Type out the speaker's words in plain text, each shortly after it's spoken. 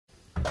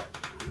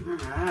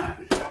Alright,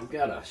 we've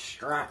got a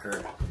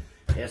Stryker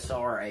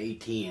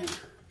SR-A10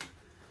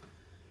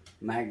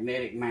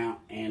 magnetic mount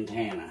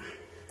antenna.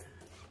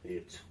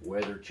 It's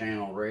weather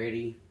channel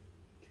ready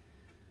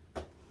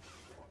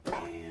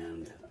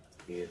and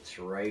it's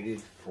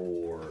rated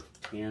for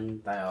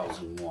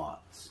 10,000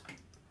 watts.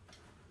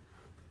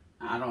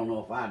 I don't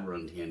know if I'd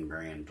run 10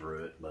 grand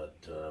through it, but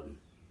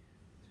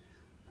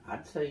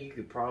I'd say you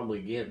could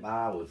probably get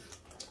by with,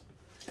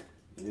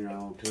 you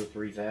know, 2,000 or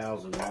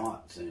 3,000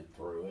 watts in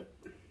through it.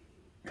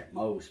 At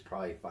most,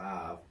 probably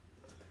 5.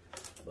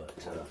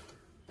 But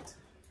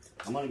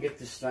I'm gonna get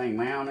this thing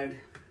mounted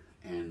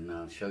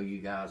and show you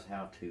guys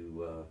how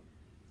to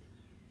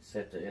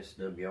set the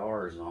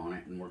SWRs on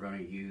it, and we're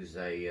gonna use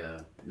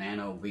a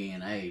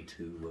NanoVNA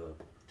to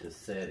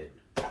set it.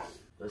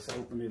 Let's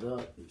open it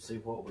up and see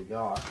what we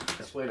got. The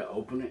best way to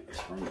open it is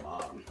from the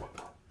bottom.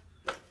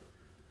 Let's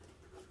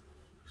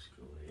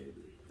go ahead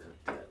and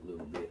cut that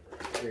little bit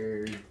right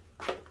there.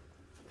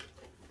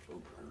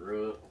 Open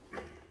her up.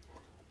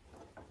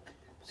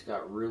 It's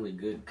got really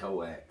good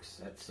coax.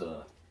 That's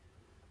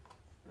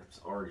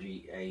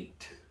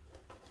RG8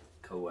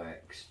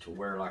 coax, to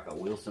where like a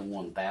Wilson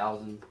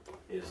 1000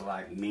 is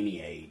like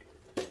mini 8.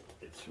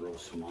 It's real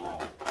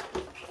small.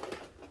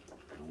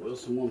 A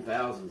Wilson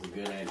 1000 is a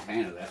good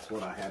antenna. That's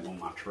what I have on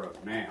my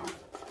truck now.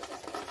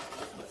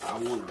 But I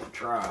wanted to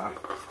try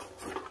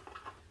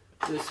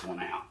this one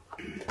out.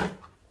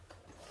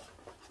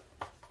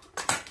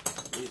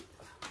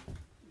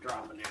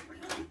 Dropping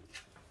everything.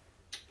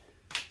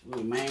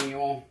 Little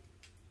manual.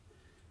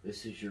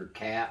 This is your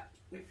cap.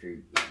 If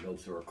you go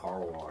through a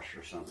car wash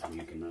or something,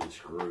 you can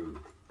unscrew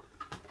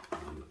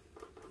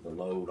the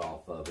load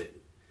off of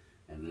it,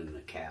 and then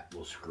the cap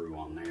will screw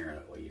on there.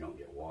 That way you don't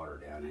get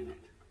water down in it.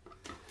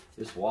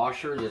 This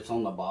washer that's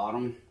on the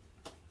bottom,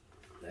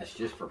 that's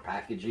just for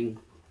packaging.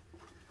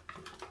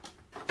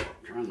 I'm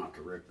trying not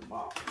to rip the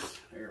box.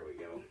 There we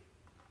go.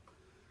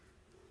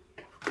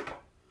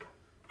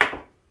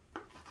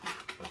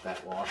 But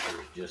that washer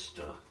is just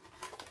to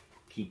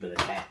keep it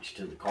attached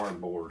to the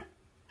cardboard.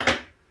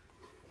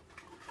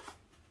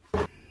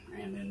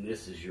 And then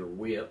this is your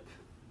whip.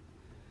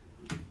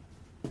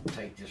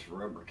 Take this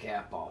rubber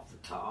cap off the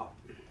top.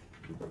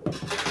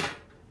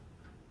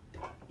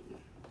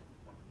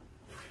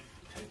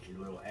 Take your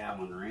little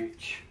Allen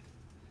wrench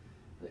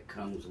that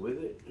comes with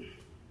it.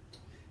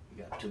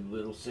 You got 2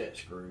 little set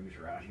screws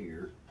right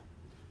here.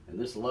 And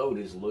this load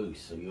is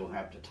loose, so you'll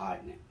have to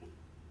tighten it.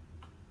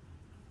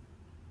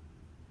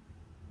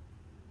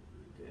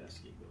 The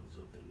gasket goes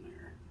up in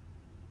there.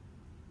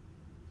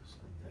 Just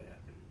like that.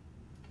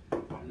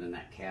 And then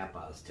that cap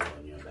I was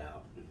telling you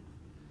about,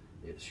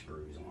 it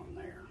screws on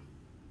there.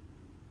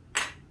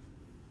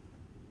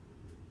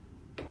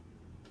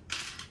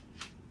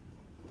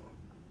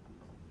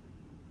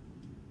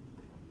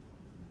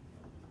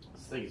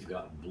 This thing's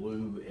got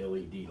blue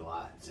LED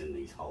lights in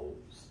these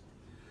holes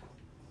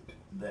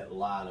that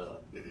light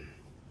up.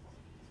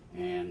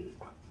 And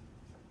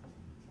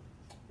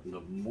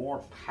the more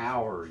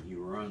power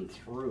you run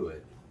through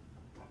it,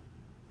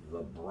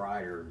 the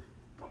brighter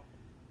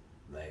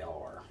they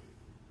are.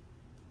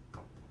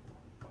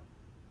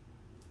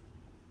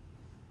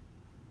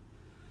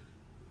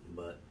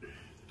 But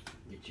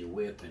get your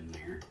whip in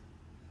there,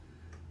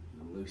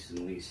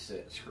 loosen these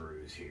set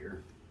screws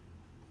here.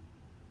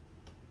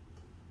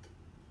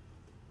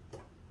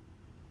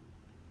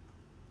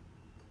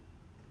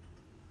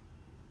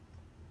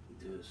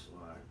 Just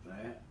like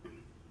that.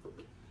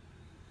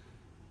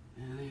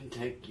 And then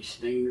take your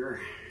stinger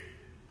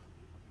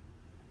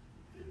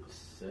and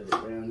set it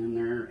down in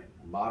there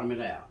and bottom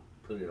it out.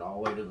 Put it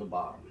all the way to the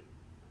bottom.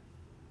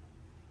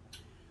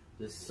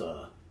 This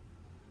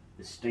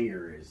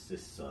stinger is,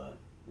 this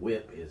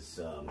whip is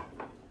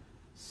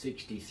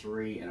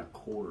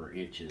 63¼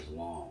 inches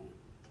long,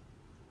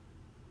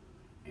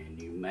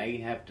 and you may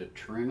have to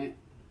trim it,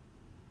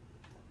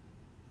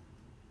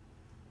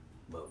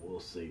 but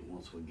we'll see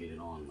once we get it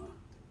on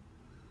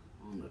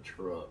the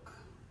truck.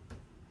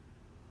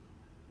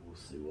 We'll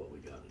see what we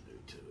got to do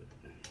to it.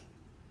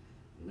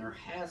 And there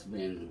has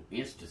been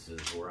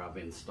instances where I've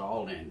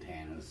installed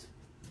antennas,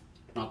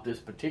 not this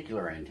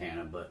particular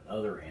antenna, but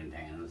other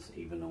antennas,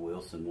 even the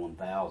Wilson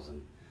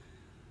 1000,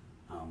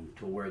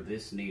 to where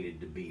this needed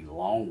to be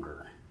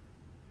longer.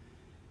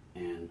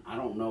 And I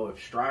don't know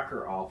if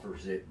Stryker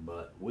offers it,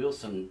 but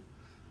Wilson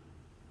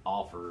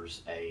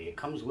offers it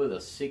comes with a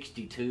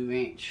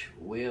 62-inch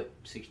whip,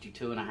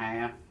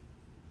 62.5,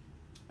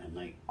 and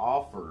they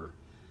offer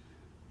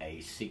a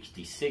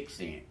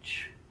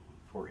 66-inch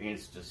for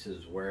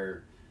instances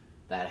where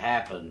that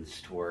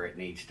happens, to where it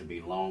needs to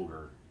be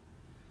longer.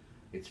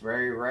 It's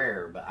very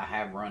rare, but I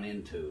have run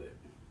into it.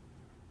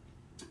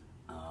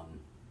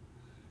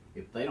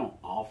 If they don't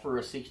offer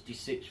a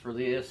 66 for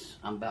this,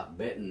 I'm about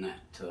betting that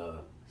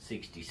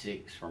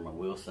 66 from a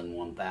Wilson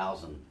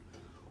 1000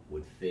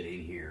 would fit in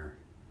here.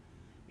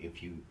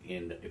 If you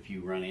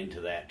run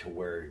into that, to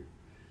where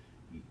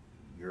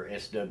your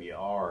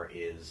SWR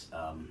is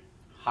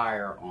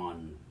higher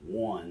on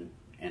 1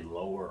 and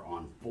lower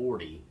on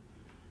 40,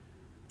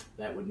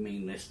 that would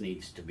mean this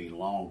needs to be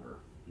longer.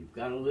 You've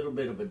got a little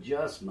bit of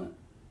adjustment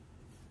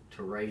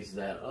to raise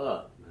that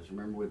up. Because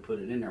remember, we put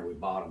it in there, we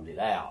bottomed it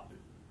out.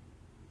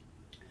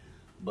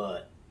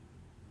 But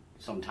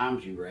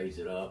sometimes you raise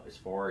it up as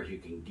far as you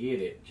can get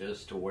it,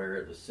 just to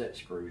where the set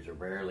screws are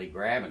barely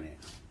grabbing it.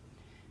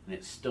 And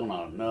it's still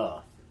not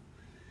enough.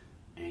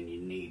 And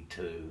you need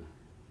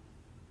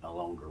a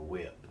longer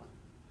whip.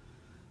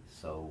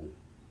 So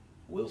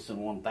Wilson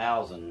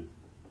 1000,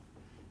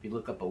 if you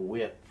look up a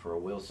whip for a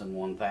Wilson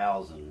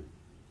 1000,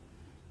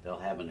 they'll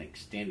have an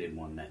extended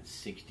one that's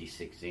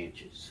 66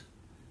 inches.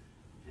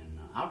 And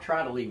I'll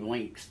try to leave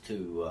links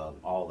to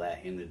all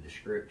that in the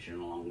description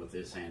along with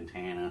this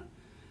antenna.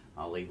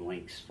 I'll leave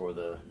links for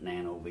the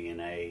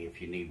NanoVNA if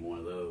you need one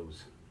of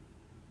those.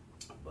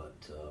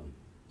 But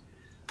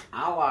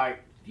I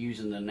like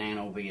using the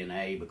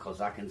NanoVNA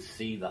because I can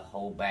see the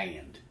whole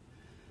band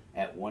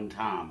at one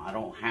time. I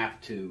don't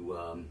have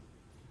to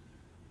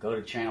go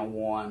to channel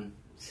 1,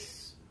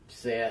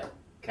 set,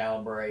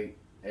 calibrate,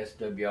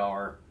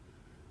 SWR,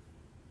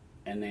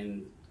 and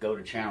then go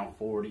to channel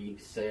 40,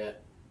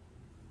 set,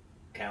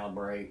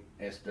 calibrate,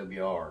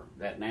 SWR.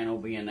 That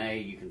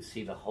NanoVNA, you can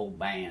see the whole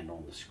band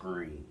on the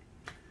screen,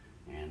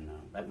 and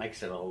that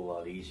makes it a whole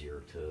lot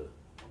easier to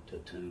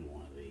tune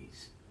one of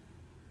these.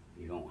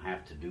 You don't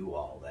have to do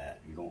all that.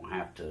 You don't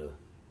have to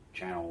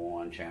channel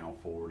 1, channel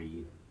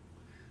 40,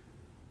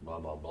 blah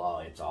blah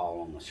blah. It's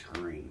all on the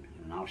screen,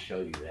 and I'll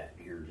show you that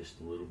here in just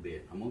a little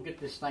bit. I'm gonna get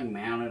this thing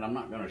mounted. I'm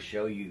not gonna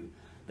show you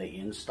the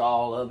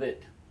install of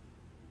it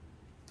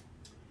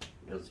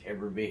because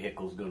every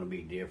vehicle is going to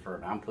be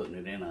different. I'm putting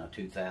it in a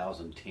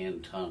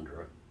 2010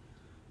 Tundra,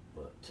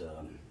 but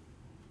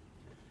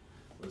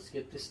let's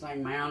get this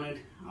thing mounted.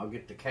 I'll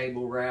get the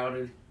cable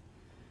routed,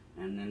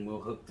 and then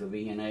we'll hook the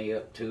VNA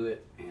up to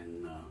it,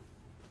 and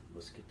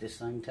let's get this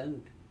thing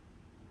tuned.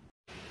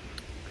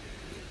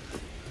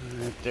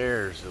 Right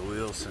there's the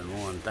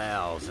Wilson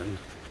 1000.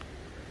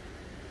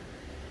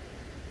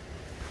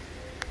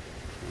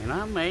 And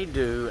I may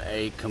do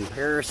a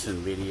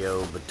comparison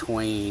video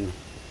between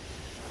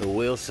the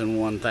Wilson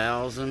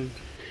 1000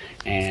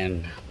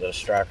 and the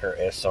Stryker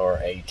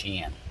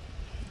SR-A10.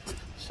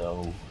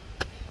 So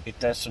hit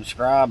that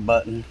subscribe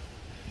button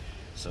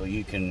so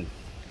you can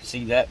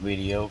see that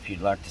video if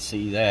you'd like to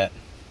see that.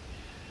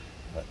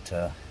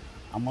 But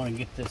I'm gonna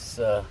get this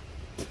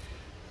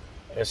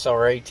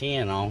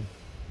SR-A10 on.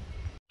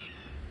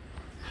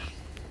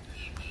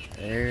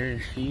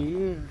 There she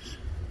is.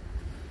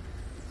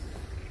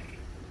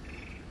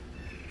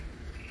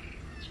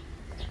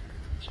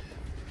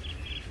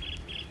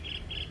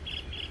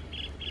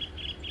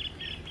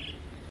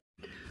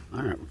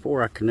 Alright,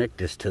 before I connect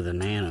this to the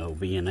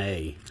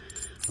NanoVNA,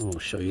 I'm going to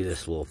show you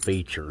this little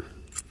feature.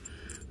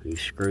 You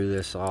screw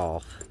this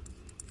off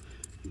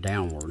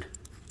downward,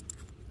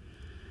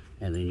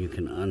 and then you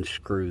can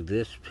unscrew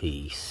this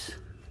piece,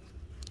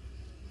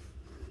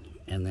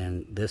 and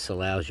then this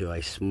allows you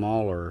a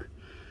smaller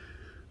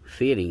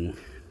fitting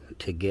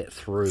to get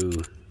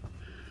through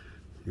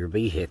your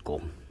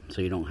vehicle,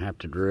 so you don't have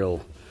to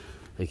drill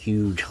a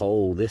huge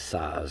hole this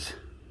size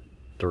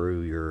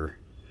through your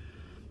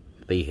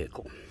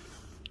vehicle.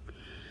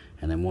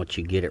 And then once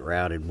you get it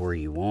routed where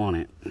you want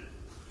it,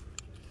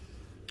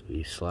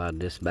 you slide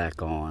this back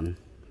on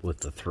with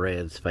the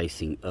threads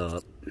facing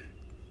up,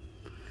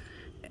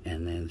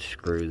 and then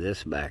screw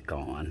this back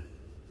on.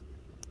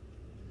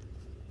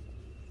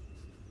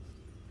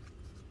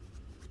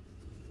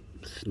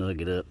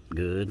 Snug it up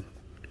good.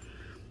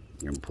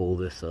 You're gonna pull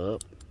this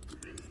up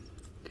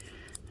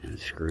and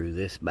screw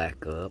this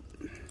back up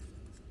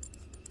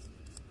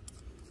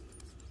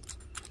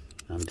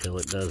until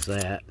it does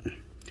that.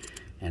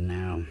 And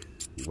now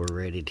we're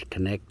ready to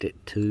connect it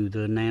to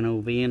the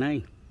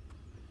NanoVNA.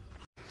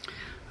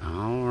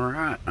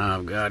 Alright,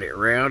 I've got it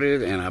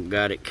routed and I've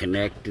got it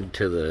connected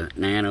to the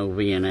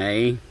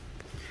NanoVNA.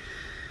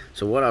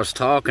 So what I was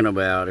talking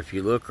about, if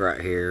you look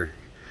right here,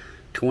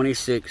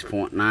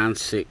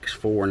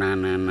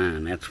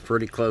 26.964999. That's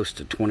pretty close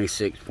to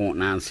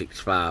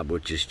 26.965,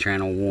 which is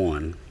channel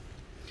 1.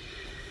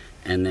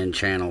 And then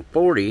channel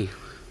 40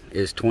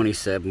 is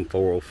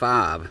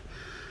 27.405.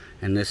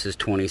 And this is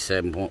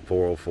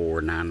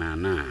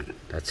 27.404999.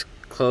 That's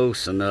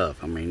close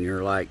enough. I mean,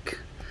 you're like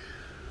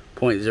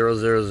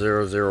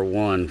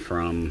 0.00001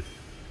 from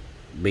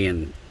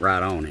being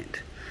right on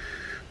it.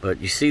 But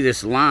you see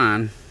this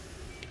line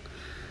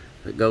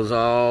that goes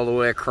all the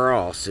way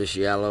across, this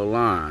yellow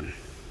line.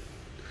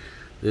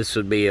 This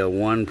would be a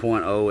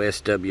 1.0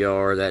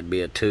 SWR. That'd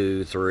be a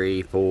 2,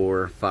 3,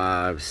 4,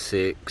 5,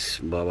 6,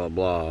 blah blah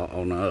blah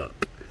on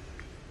up.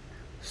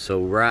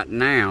 So right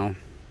now,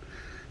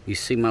 you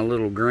see my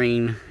little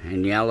green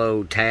and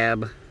yellow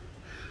tab?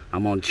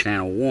 I'm on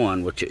channel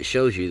 1, which it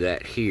shows you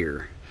that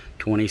here,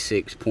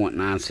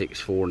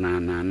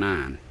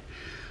 26.964999.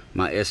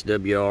 My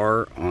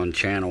SWR on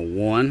channel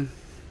 1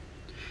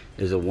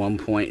 is a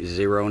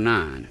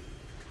 1.09.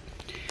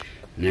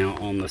 Now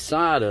on the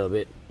side of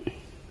it,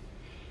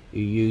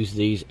 you use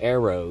these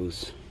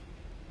arrows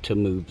to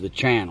move the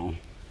channel.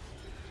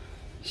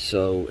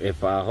 So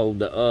if I hold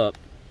the up,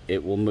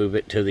 it will move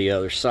it to the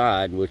other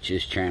side, which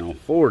is channel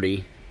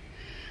 40.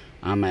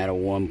 I'm at a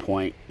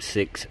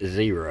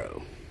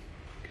 1.60.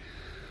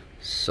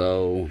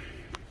 So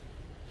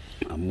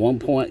I'm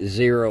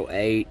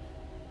 1.08,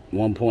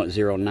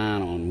 1.09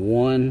 on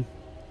 1,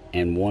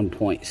 and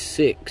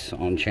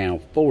 1.6 on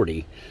channel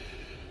 40.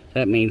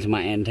 That means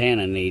my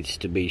antenna needs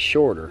to be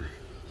shorter.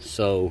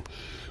 So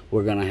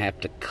we're gonna have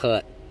to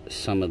cut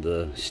some of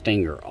the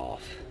stinger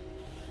off.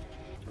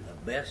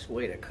 The best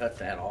way to cut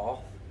that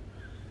off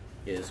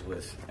is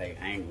with an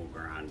angle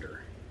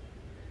grinder.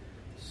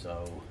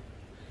 So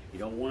you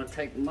don't want to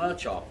take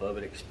much off of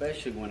it,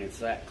 especially when it's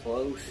that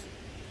close.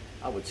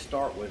 I would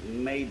start with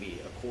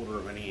maybe 1/4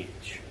 of an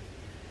inch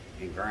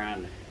and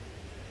grind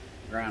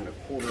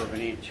 1/4 of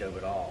an inch of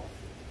it off.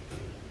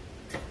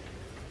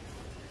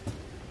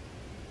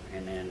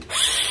 And then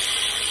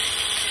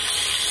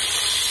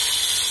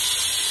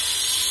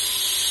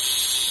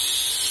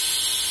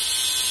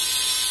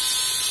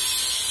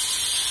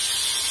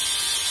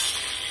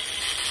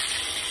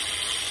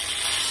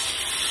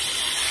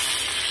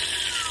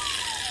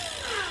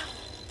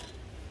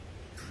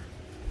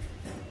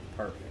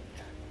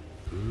perfect.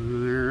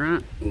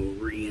 Alright, we'll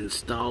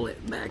reinstall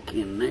it back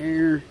in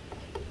there.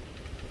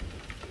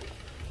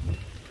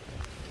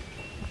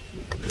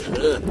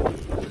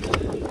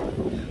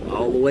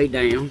 All the way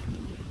down.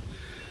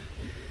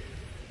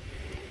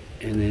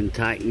 And then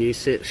tighten your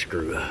set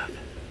screw up.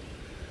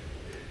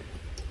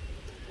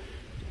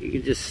 You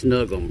can just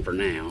snug them for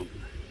now.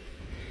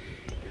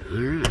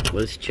 Alright,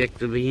 let's check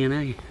the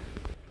VNA.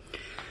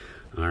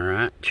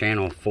 Alright,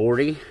 channel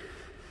 40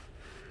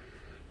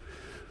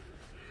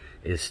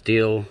 is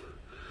still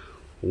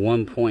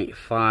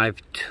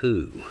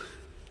 1.52.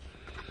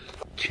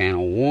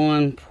 Channel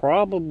 1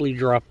 probably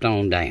dropped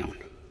on down.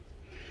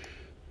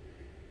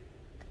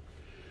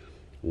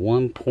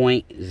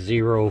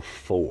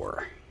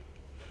 1.04.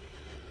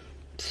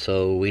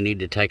 So we need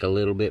to take a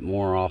little bit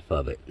more off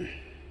of it.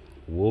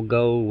 We'll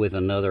go with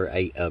another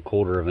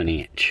 1/4 of an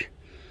inch.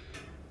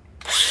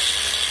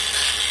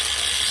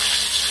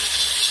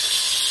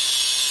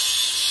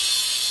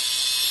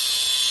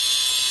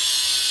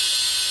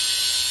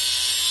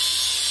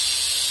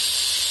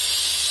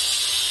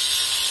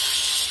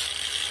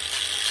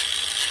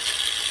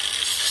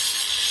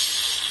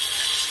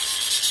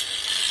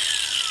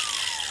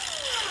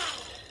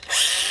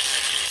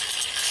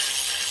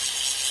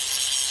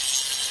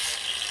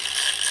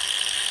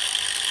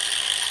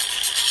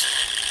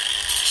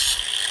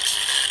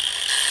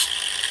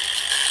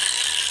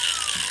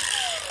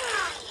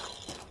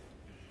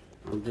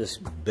 I'm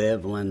just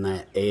beveling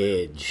that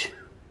edge,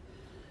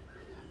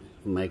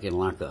 making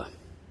like a,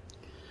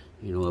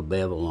 a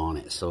bevel on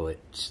it so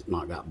it's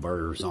not got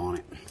burrs on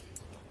it.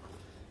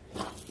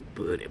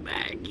 Put it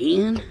back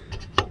in,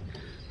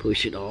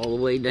 push it all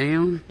the way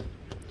down,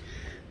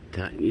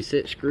 tighten your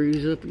set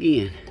screws up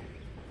again.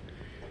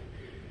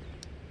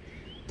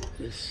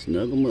 Just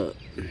snug them up.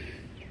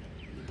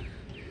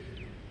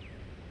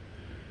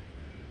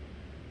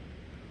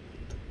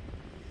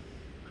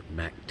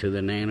 Back to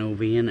the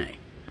NanoVNA.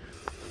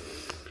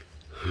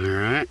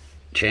 Alright,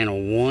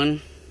 channel 1,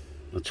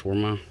 that's where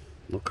my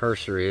little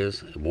cursor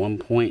is,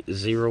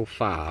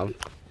 1.05.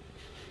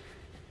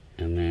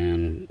 And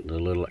then the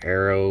little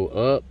arrow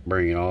up,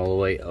 bring it all the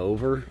way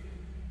over.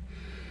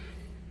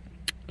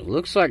 It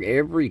looks like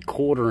every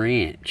 1/4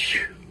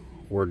 inch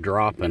we're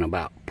dropping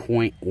about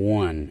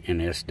 0.1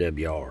 in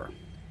SWR.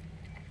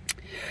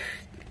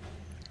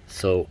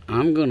 So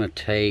I'm going to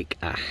take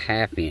a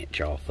 1/2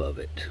 inch off of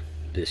it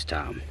this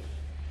time.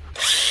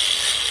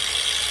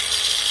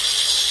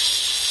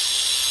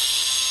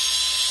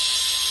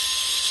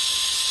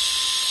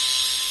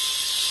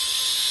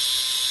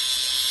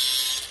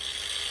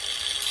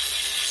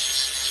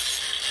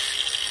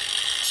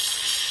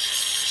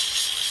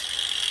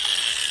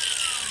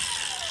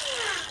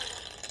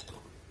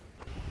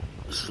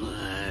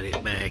 Slide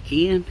it back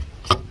in,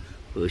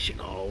 push it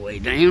all the way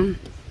down.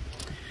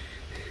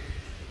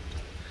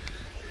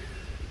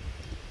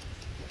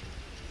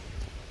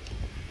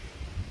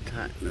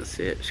 Tighten the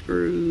set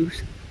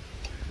screws.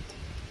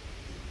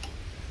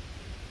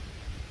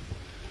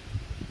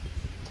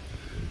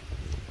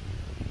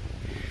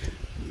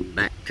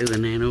 Back to the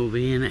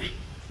NanoVNA.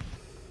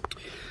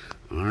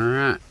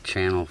 Alright,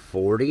 channel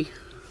 40.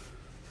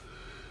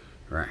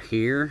 Right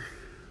here,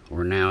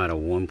 we're now at a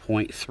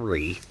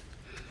 1.3.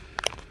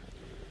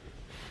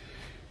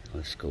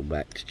 Let's go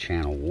back to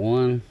channel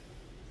 1.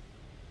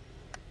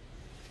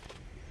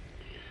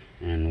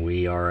 And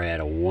we are at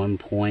a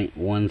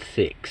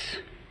 1.16.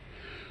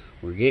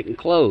 We're getting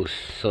close.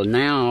 So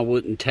now I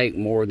wouldn't take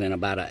more than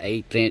about an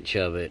 1/8 inch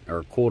of it,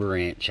 or 1/4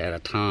 inch at a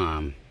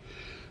time,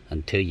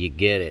 until you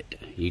get it.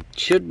 You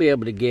should be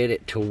able to get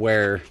it to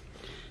where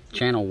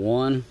channel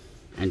 1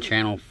 and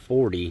channel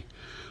 40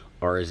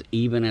 are as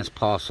even as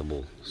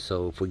possible.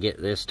 So if we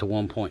get this to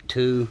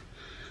 1.2,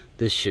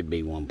 this should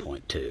be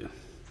 1.2.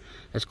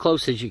 As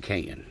close as you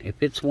can.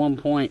 If it's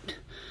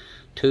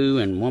 1.2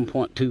 and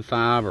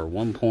 1.25 or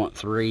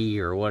 1.3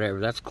 or whatever,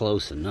 that's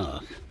close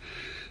enough.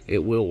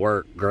 it will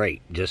work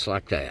great, just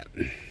like that.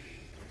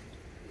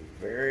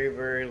 Very,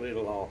 very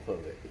little off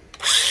of it.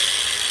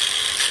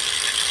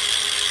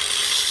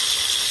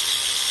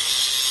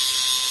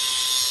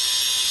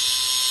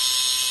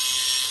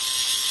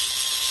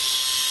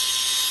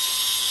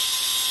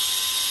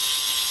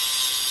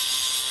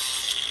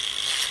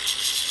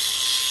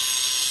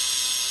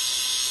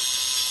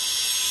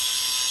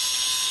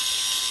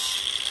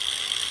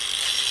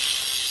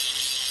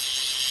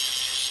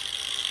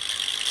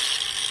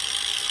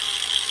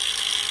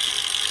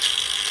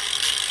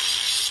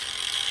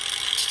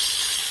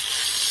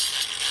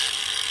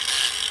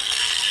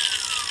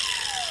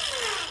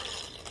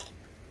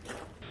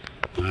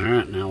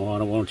 Alright, now what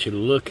I want you to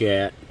look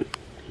at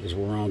is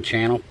we're on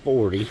channel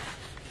 40.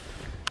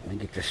 Let me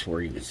get this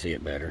where you can see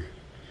it better.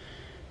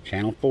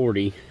 Channel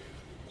 40,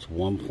 it's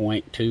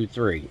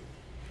 1.23.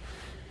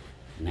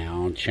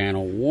 Now on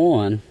channel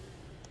 1,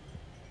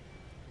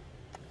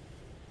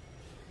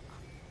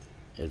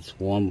 it's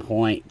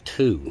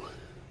 1.2.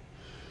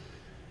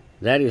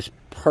 That is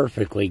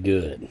perfectly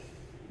good.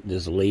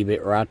 Just leave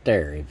it right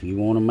there. If you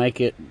want to make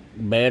it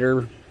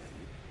better,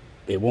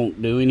 it won't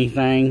do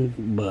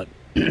anything, but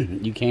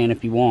you can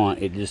if you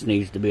want. It just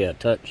needs to be a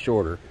touch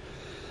shorter.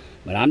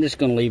 But I'm just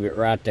going to leave it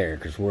right there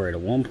because we're at a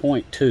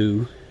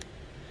 1.2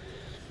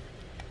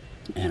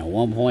 and a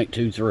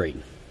 1.23.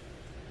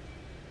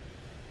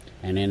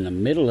 And in the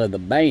middle of the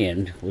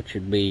band, which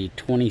would be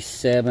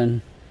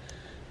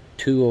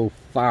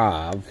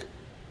 27,205,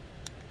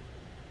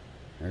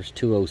 there's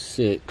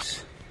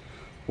 206,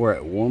 we're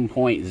at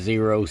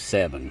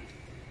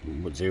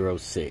 1.07,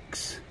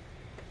 06.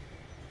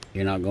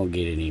 You're not going to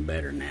get any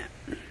better than that.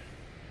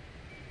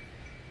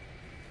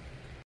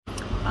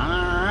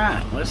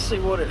 Alright, let's see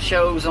what it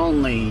shows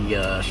on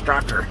the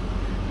Stryker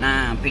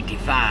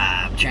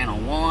 955. Channel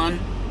 1,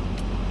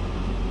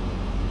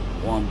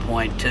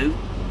 1.2.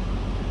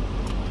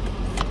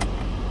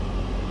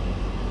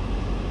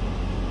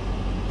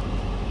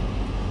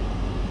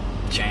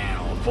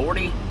 Channel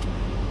 40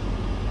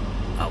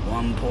 at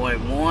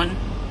 1.1.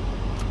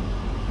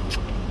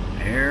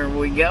 There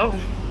we go.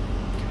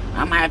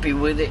 I'm happy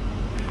with it.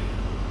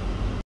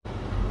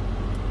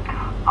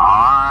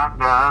 Alright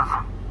guys,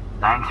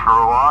 thanks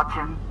for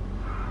watching.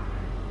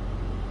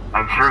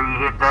 Make sure you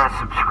hit that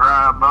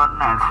subscribe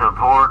button and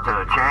support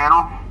the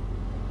channel.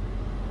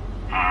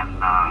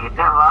 And hit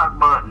that like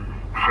button.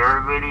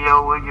 Share the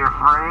video with your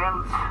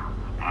friends.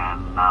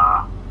 And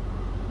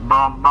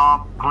bump,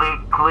 bump,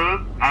 click,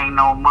 click. Ain't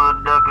no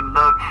mud ducking,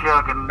 duck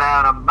shucking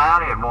doubt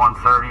about it.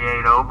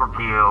 138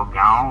 overkill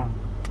gone.